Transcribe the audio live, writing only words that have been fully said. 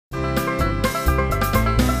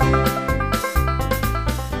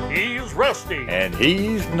Dusty. And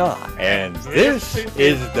he's not. And this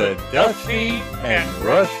is the Dusty and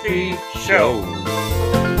Rusty Show.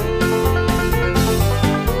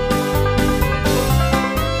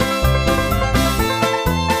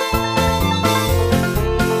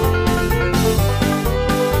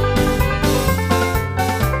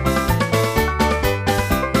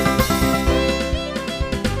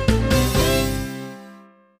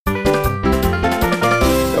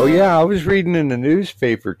 Oh yeah, I was reading in the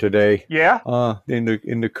newspaper today. Yeah? In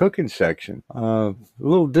the cooking section. A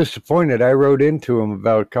little disappointed. I wrote into them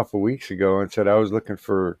about a couple of weeks ago and said I was looking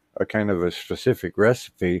for a kind of a specific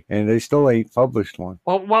recipe, and they still ain't published one.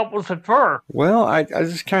 Well, what was it for? Well, I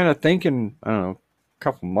was just kind of thinking, I don't know, a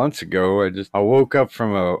couple months ago, I woke up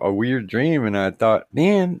from a weird dream, and I thought,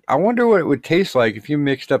 man, I wonder what it would taste like if you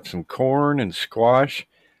mixed up some corn and squash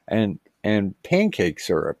and pancake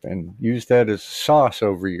syrup and use that as sauce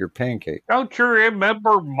over your pancake. Don't you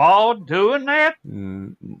remember Ma doing that?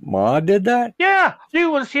 Ma did that? Yeah, she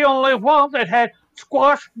was the only one that had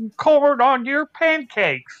squash and corn on your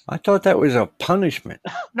pancakes. I thought that was a punishment.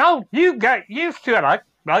 No, you got used to it.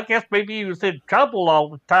 I guess maybe you was in trouble all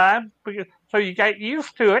the time, so you got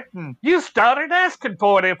used to it, and you started asking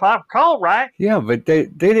for it, if I recall right. Yeah, but they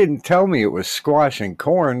didn't tell me it was squash and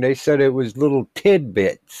corn. They said it was little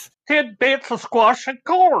tidbits. Tidbits of squash and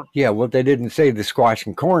corn. Yeah, well, they didn't say the squash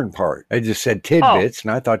and corn part. They just said tidbits,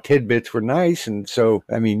 and I thought tidbits were nice, and so,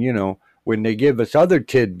 I mean, you know, when they give us other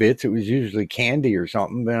tidbits, it was usually candy or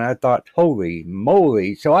something, and I thought, holy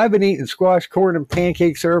moly. So I've been eating squash, corn, and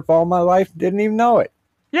pancake syrup all my life, didn't even know it.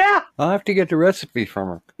 Yeah. I'll have to get the recipe from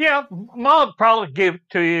her. Yeah, Ma'd probably give it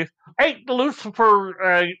to you. Ain't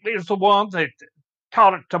Lucifer is the one that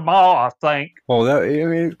taught it to Ma, I think. Well, I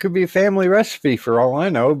mean, it could be a family recipe for all I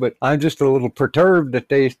know, but I'm just a little perturbed that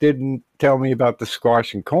they didn't tell me about the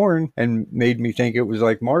squash and corn and made me think it was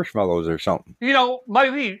like marshmallows or something. You know,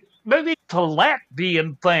 maybe it's a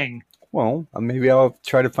Latvian thing. Well, maybe I'll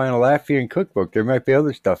try to find a Latvian cookbook. There might be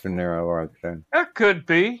other stuff in there I like then. That could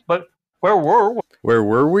be, but where were we? Where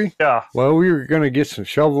were we? Yeah. Well, we were going to get some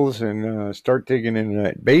shovels and start digging in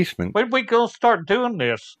that basement. When we going to start doing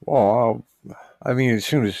this? Well, I mean, as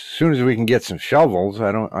soon as we can get some shovels.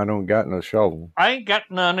 I don't got no shovel. I ain't got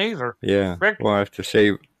none either. Yeah. We'll have to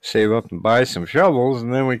save up and buy some shovels,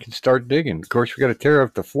 and then we can start digging. Of course, we got to tear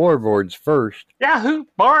up the floorboards first. Yeah, whose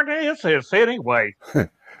barn is this anyway?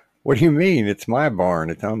 What do you mean? It's my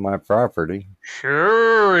barn. It's on my property.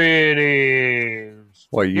 Sure it is.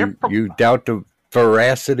 Well, you doubt the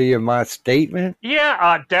veracity of my statement? Yeah,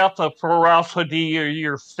 I doubt the veracity of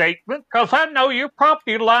your statement, because I know your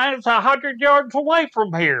property line is 100 yards away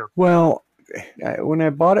from here. Well, when I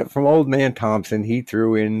bought it from Old Man Thompson, he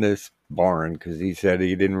threw in this barn because he said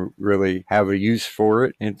he didn't really have a use for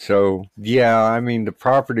it. And so, yeah, I mean, the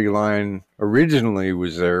property line originally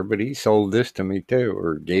was there, but he sold this to me too,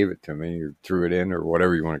 or gave it to me, or threw it in, or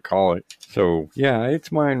whatever you want to call it. So, yeah,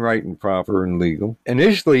 it's mine right and proper and legal.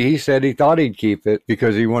 Initially, he said he thought he'd keep it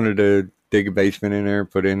because he wanted to dig a basement in there,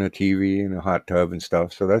 put in a TV and a hot tub and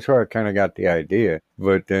stuff. So that's where I kind of got the idea.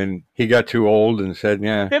 But then he got too old and said,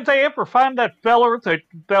 yeah. Did they ever find that feller that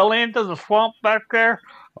fell into the swamp back there?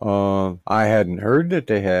 I hadn't heard that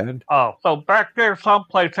they had. Oh, so back there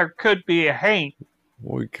someplace there could be a haint.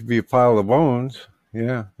 Well, it could be a pile of bones.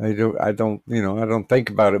 Yeah, I don't think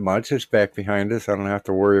about it much. It's back behind us. I don't have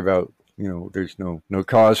to worry about, there's no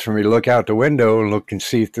cause for me to look out the window and look and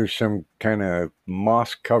see if there's some kind of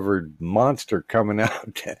moss-covered monster coming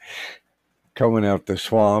out the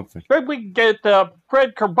swamp. Maybe we can get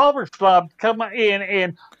Fred Kerboverslab to come in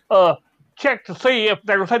and check to see if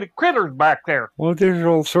there's any critters back there. Well, there's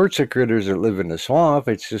all sorts of critters that live in the swamp.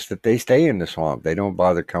 It's just that they stay in the swamp. They don't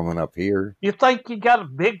bother coming up here. You think you got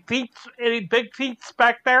any big feets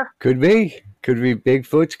back there? Could be. Could be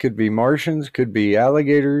Bigfoots, could be Martians, could be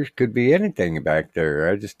alligators, could be anything back there.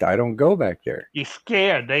 I don't go back there. You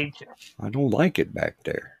scared, ain't you? I don't like it back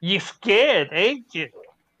there. You scared, ain't you?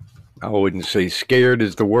 I wouldn't say scared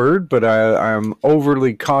is the word, but I'm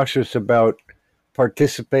overly cautious about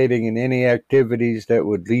participating in any activities that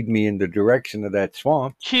would lead me in the direction of that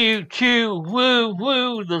swamp. Choo, choo, woo,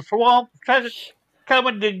 woo, the swamp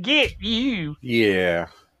coming to get you. Yeah.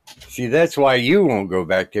 See, that's why you won't go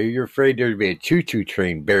back there. You're afraid there'd be a choo-choo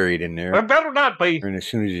train buried in there. It better not be. And as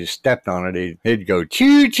soon as you stepped on it, it'd go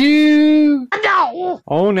choo-choo. No!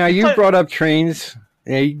 Oh, now you brought up trains.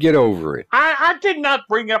 Yeah, you get over it. I did not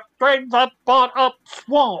bring up trains. I brought up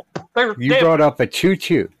swamp. You brought up a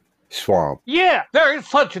choo-choo swamp. Yeah, there is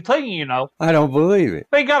such a thing, I don't believe it.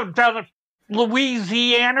 They got them down in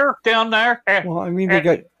Louisiana, down there. Well, I mean,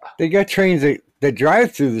 they got trains that that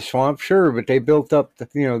drive through the swamp, sure, but they built up,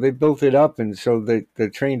 they built it up, and so the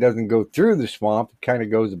train doesn't go through the swamp; it kind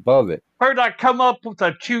of goes above it. Where'd I come up with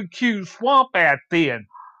a choo-choo swamp at then?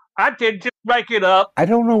 I did just make it up. I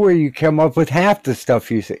don't know where you come up with half the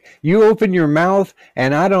stuff you say. You open your mouth,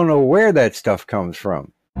 and I don't know where that stuff comes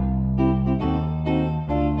from.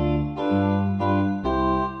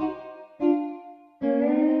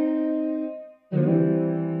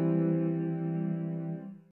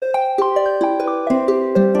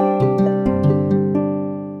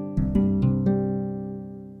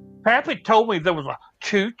 Pappy told me there was a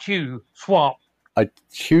choo-choo swamp. A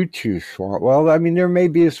choo-choo swamp? Well, I mean, there may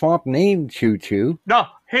be a swamp named Choo-Choo. No,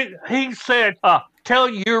 he said, tell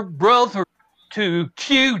your brother to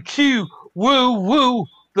choo-choo, woo-woo,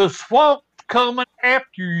 the swamp's coming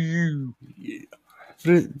after you.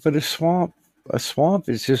 But a swamp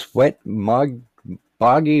is just wet,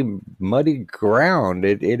 boggy, muddy ground.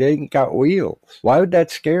 It ain't got wheels. Why would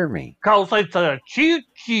that scare me? 'Cause it's a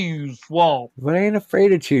choo-choo swamp. But I ain't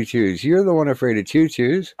afraid of choo-choos. You're the one afraid of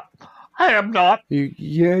choo-choos. I am not.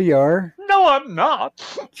 Yeah, you are. No, I'm not.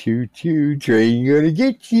 Choo-choo train gonna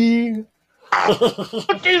get you.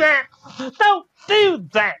 Don't do that. Don't do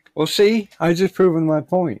that. Well, see, I just proven my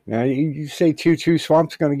point. Now, you say choo-choo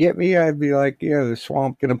swamp's gonna get me, I'd be like, yeah, the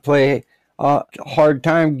swamp gonna play a hard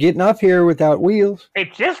time getting up here without wheels.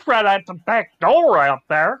 It's just right at the back door out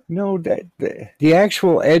there. No, the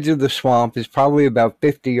actual edge of the swamp is probably about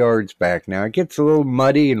 50 yards back now. It gets a little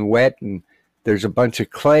muddy and wet, and there's a bunch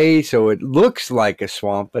of clay, so it looks like a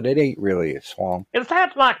swamp, but it ain't really a swamp. Is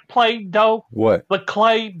that like Play-Doh? What? The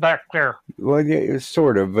clay back there. Well, yeah, it's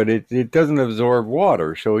sort of, but it doesn't absorb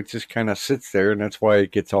water, so it just kind of sits there, and that's why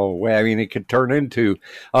it gets all wet. I mean, it could turn into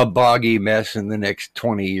a boggy mess in the next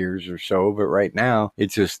 20 years or so, but right now,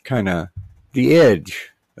 it's just kind of the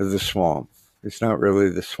edge of the swamp. It's not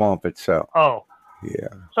really the swamp itself. Oh.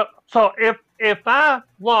 Yeah. So if I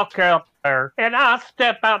walk out there and I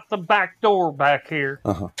step out the back door back here,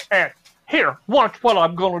 and here, watch what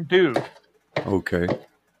I'm gonna do. Okay.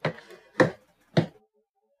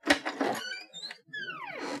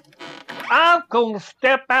 I'm gonna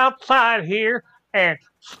step outside here and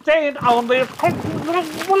stand on this.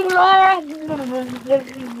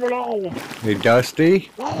 Hey,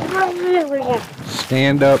 Dusty?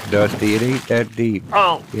 Stand up, Dusty. It ain't that deep.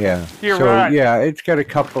 Oh, yeah. You're right. Yeah, it's got a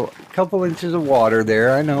couple inches of water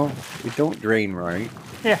there. I know. It don't drain right.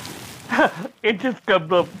 Yeah. It just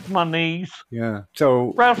comes up my knees. Yeah.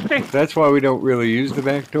 So, Rusty? That's why we don't really use the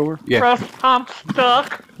back door? Yeah. Rust, I'm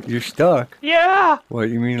stuck. You're stuck? Yeah. What,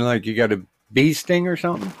 you mean like you got a bee sting or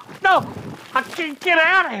something? No, I can't get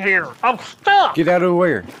out of here. I'm stuck. Get out of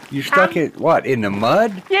where? You stuck in what, in the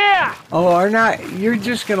mud? Yeah. Oh, or not. You're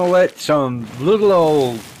just going to let some little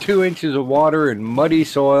old 2 inches of water and muddy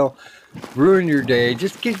soil ruin your day.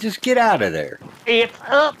 Just get out of there. It's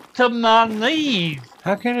up to my knees.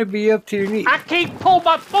 How can it be up to your knees? I can't pull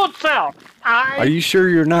my foot out. Are you sure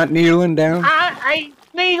you're not kneeling down? I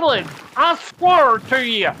ain't kneeling. I swear to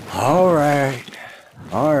you. All right.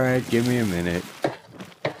 Give me a minute.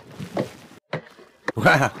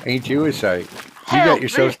 Wow, ain't you a sight? You got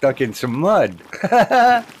yourself stuck in some mud.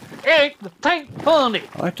 It ain't funny.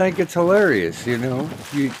 I think it's hilarious, you know.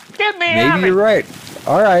 Get me out. Maybe you're right.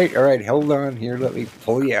 All right. Hold on here. Let me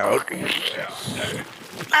pull you out.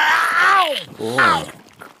 Ow! Oh.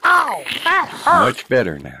 Ow! That hurt. Much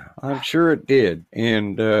better now. I'm sure it did.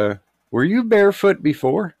 And were you barefoot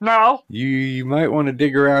before? No. You might want to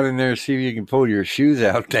dig around in there and see if you can pull your shoes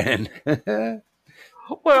out then.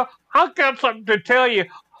 Well, I've got something to tell you.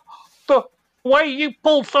 The way you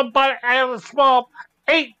pull somebody out of the swamp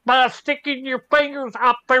ain't by sticking your fingers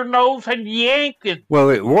up their nose and yanking. Well,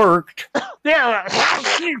 it worked. Yeah.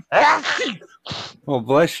 Well,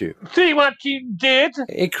 bless you. See what you did?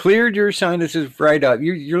 It cleared your sinuses right up.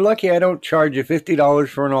 You're lucky I don't charge you $50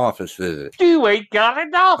 for an office visit. You ain't got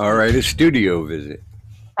enough. All right, a studio visit.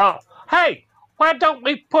 Oh, hey, why don't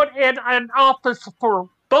we put in an office for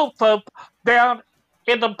both of them down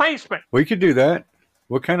in the basement? We could do that.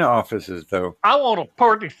 What kind of offices, though? I want a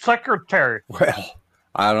party secretary. Well,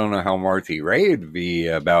 I don't know how Marthy Ray would be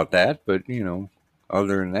about that, but,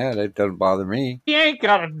 other than that, it doesn't bother me. You ain't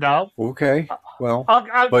got enough. Okay, well,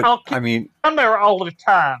 I'll keep down there all the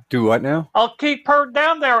time. Do what now? I'll keep her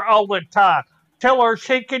down there all the time. Tell her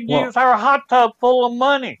she can use our hot tub full of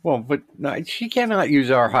money. Well, but no, she cannot use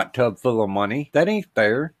our hot tub full of money. That ain't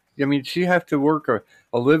fair. I mean, she have to work a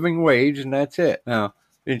living wage, and that's it. Now,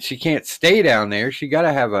 and she can't stay down there. She got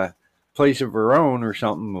to have a place of her own or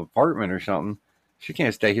something, apartment or something. She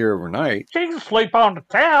can't stay here overnight. She can sleep on the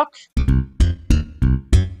couch.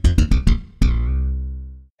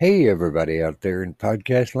 Hey, everybody out there in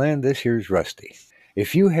podcast land, this here's Rusty.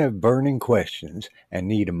 If you have burning questions and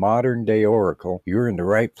need a modern day oracle, you're in the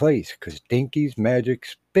right place because Dinky's Magic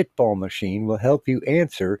Spitball Machine will help you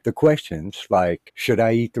answer the questions like, should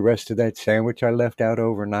I eat the rest of that sandwich I left out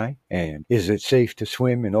overnight? And is it safe to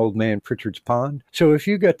swim in Old Man Pritchard's pond? So if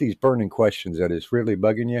you got these burning questions that is really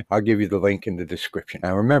bugging you, I'll give you the link in the description.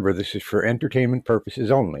 Now remember, this is for entertainment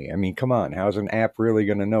purposes only. I mean, come on, how's an app really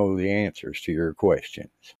going to know the answers to your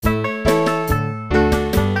questions?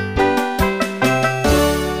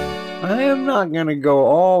 I am not going to go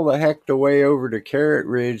all the heck the way over to Carrot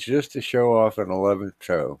Ridge just to show off an 11th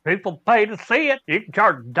toe. People pay to see it. You can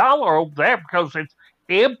charge $1 over there because it's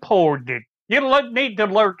imported. You need to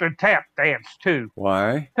learn to tap dance, too,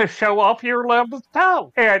 Why? to show off your 11th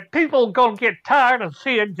toe. And people are going to get tired of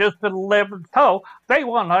seeing just an 11th toe. They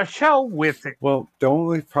want a show with it. Well, the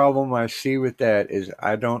only problem I see with that is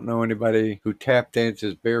I don't know anybody who tap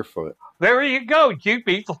dances barefoot. There you go. You'd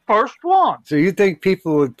be the first one. So you think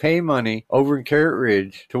people would pay money over in Carrot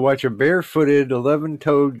Ridge to watch a barefooted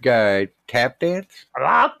 11-toed guy tap dance?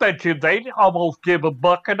 I bet you they'd almost give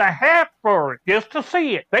 $1.50 for it just to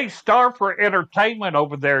see it. They starve for entertainment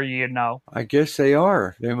over there, you know. I guess they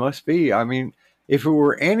are. They must be. I mean, if it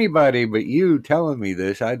were anybody but you telling me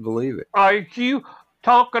this, I'd believe it. Are you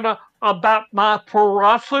talking about my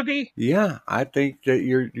ferocity? Yeah, I think that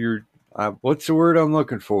you're what's the word I'm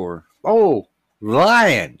looking for? Oh,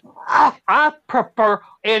 lying. I prefer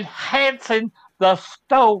enhancing the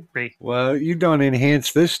story. Well, you don't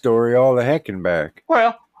enhance this story all the heckin' back.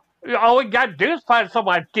 Well, all we got to do is find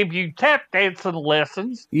somebody to give you tap dancing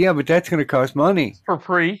lessons Yeah, but that's going to cost money. for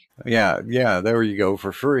free. Yeah, there you go,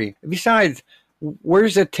 for free. Besides,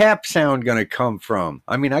 where's the tap sound going to come from?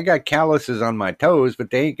 I mean, I got calluses on my toes, but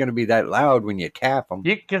they ain't going to be that loud when you tap them.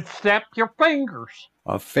 You can snap your fingers.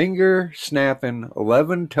 A finger snapping,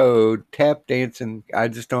 11-toed, tap dancing, I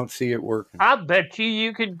just don't see it working. I bet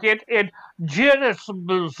you can get in Genesis'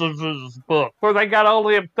 book where they got all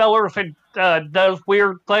them fellers and does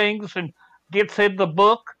weird things and gets in the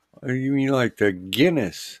book. You mean like the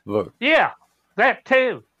Guinness book? Yeah, that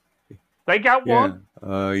too. They got one.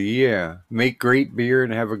 Yeah. Make great beer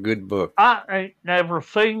and have a good book. I ain't never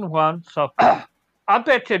seen one, so I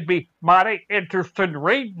bet you'd be mighty interested in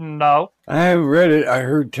reading, though. I haven't read it. I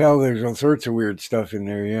heard tell there's all sorts of weird stuff in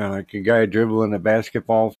there, yeah, like a guy dribbling a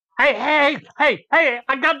basketball. Hey, I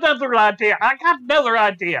got another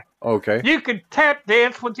idea. Okay. You can tap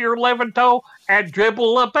dance with your 11 toe and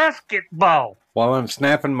dribble a basketball. While I'm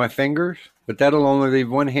snapping my fingers? But that'll only leave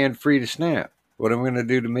one hand free to snap. What am I going to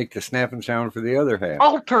do to make the snapping sound for the other half?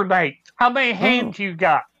 Alternate. How many hands you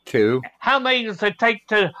got? 2. How many does it take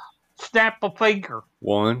to snap a finger?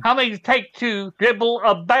 1. How many does it take to dribble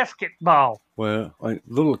a basketball? Well,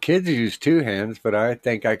 little kids use 2 hands, but I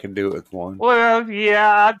think I can do it with 1. Well,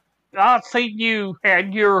 yeah, I've seen you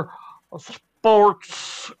and your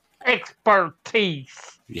sports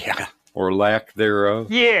expertise. Yeah. Or lack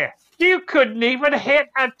thereof. Yeah, you couldn't even hit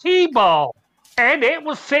a T-ball, and it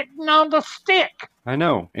was sitting on the stick. I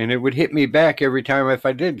know, and it would hit me back every time if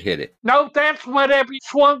I did hit it. No, that's whenever you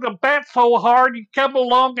swung the bat so hard you come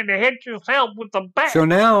along and hit yourself with the bat. So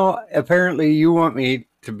now, apparently, you want me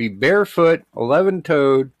to be barefoot,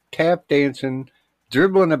 11-toed, tap dancing,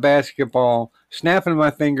 dribbling a basketball, snapping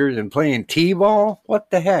my fingers, and playing T-ball?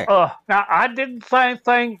 What the heck? Now, I didn't say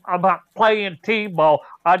anything about playing T-ball.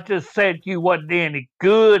 I just said you wasn't any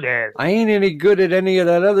good at it. I ain't any good at any of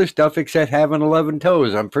that other stuff except having 11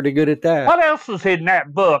 toes. I'm pretty good at that. What else is in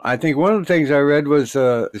that book? I think one of the things I read was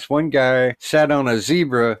this one guy sat on a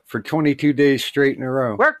zebra for 22 days straight in a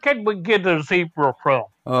row. Where can we get a zebra from?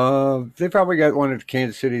 They probably got one at the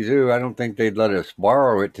Kansas City Zoo. I don't think they'd let us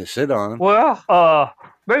borrow it to sit on. Well,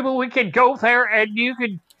 maybe we could go there and you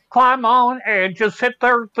could climb on and just sit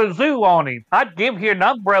there at the zoo on him. I'd give you an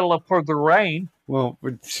umbrella for the rain. Well,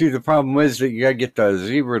 but see, the problem is that you gotta get the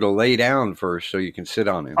zebra to lay down first so you can sit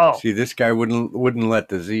on him. Oh. See, this guy wouldn't let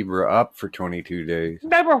the zebra up for 22 days.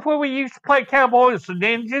 Remember when we used to play Cowboys and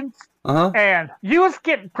Indians? Uh-huh. And you was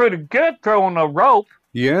getting pretty good throwing a rope.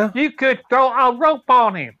 Yeah? You could throw a rope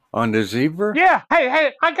on him. On the zebra? Yeah.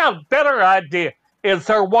 Hey, I got a better idea. Is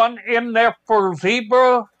there one in there for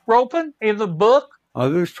zebra roping in the book? Oh,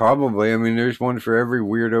 there's probably. I mean, there's one for every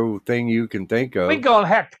weirdo thing you can think of. We're going to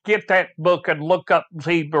have to get that book and look up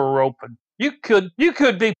zebra roping. You could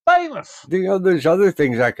be famous. There's other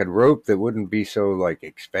things I could rope that wouldn't be so, like,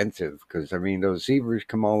 expensive. Because, I mean, those zebras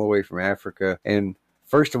come all the way from Africa. And,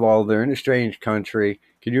 first of all, they're in a strange country.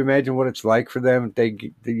 Can you imagine what it's like for them?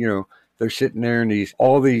 They're sitting there and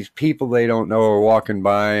all these people they don't know are walking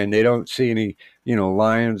by and they don't see any,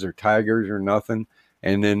 lions or tigers or nothing.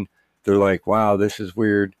 And then they're like, wow, this is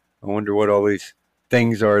weird. I wonder what all these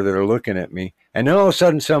things are that are looking at me. And then all of a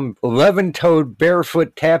sudden, some 11-toed,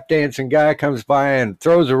 barefoot, tap dancing guy comes by and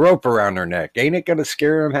throws a rope around their neck. Ain't it going to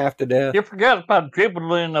scare them half to death? You forgot about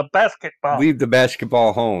dribbling a basketball. Leave the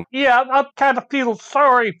basketball home. Yeah, I kind of feel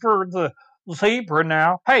sorry for the zebra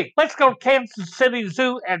now. Hey, let's go to Kansas City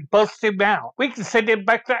Zoo and bust him out. We can send him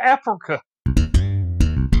back to Africa.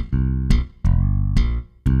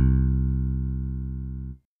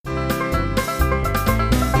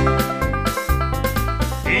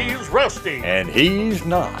 He's Rusty. And he's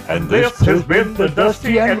not. And this has been the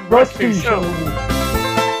Dusty and Rusty Show.